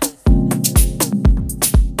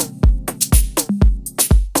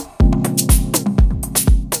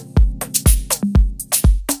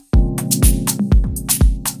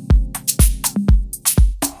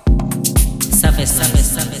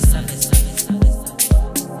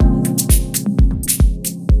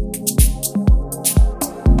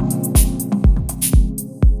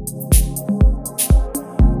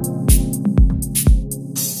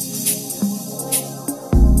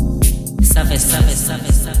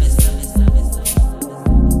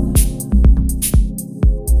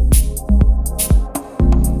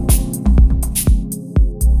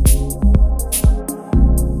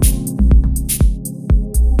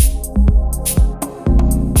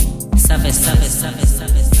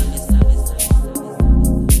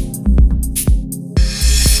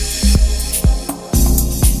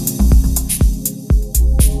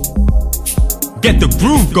 Get the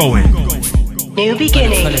groove going. New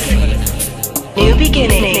beginnings. New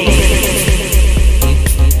beginnings.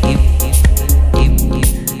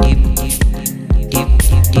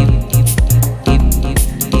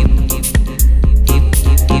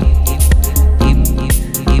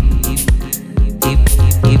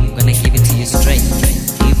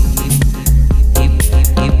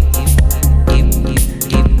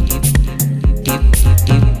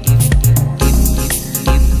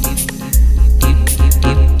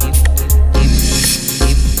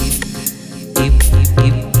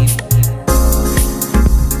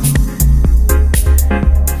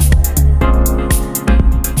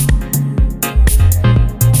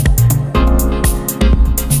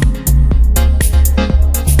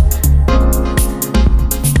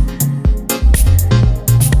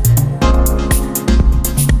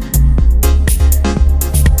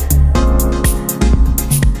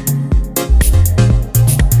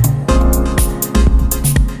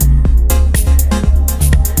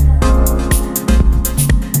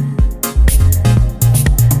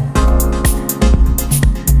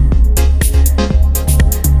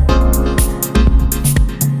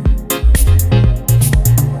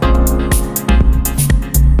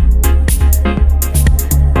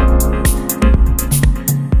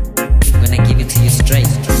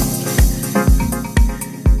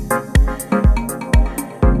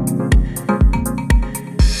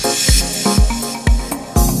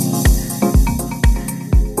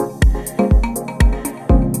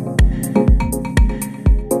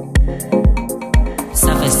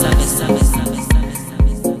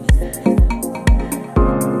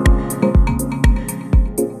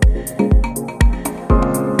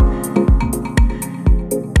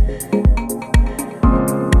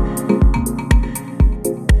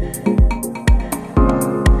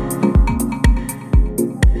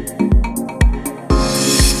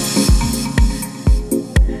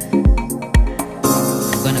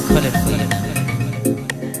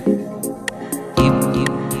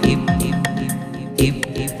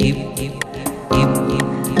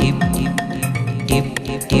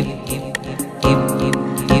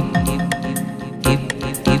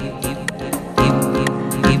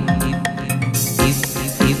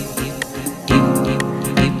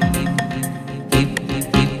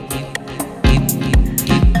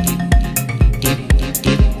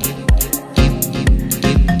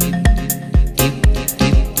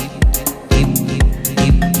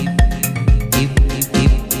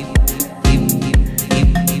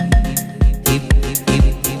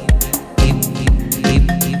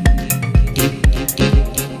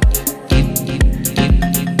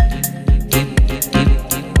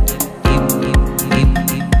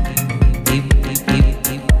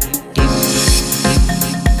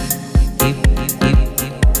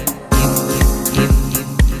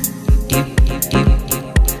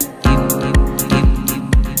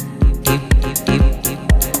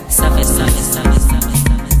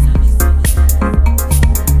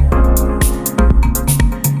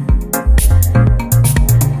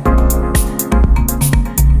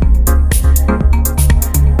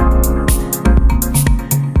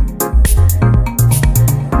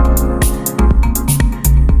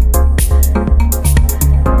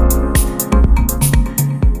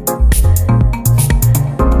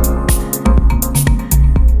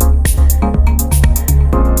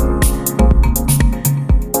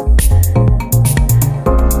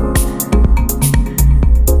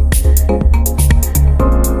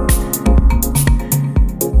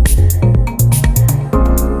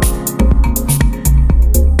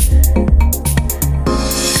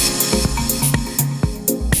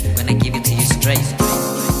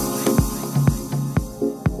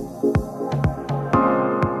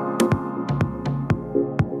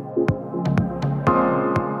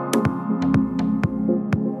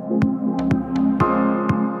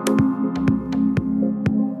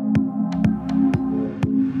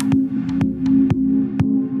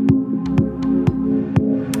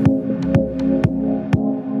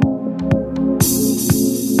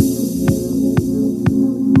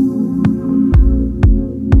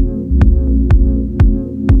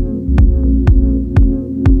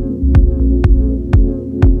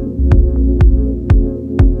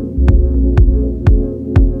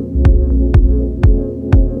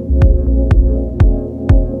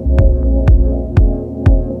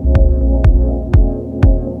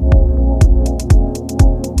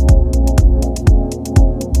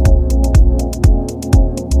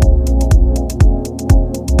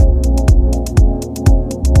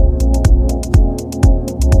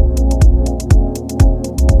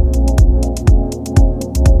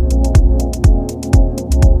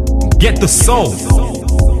 Get the soul.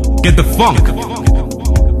 Get the funk.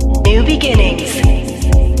 New beginnings.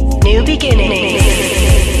 New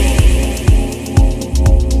beginnings.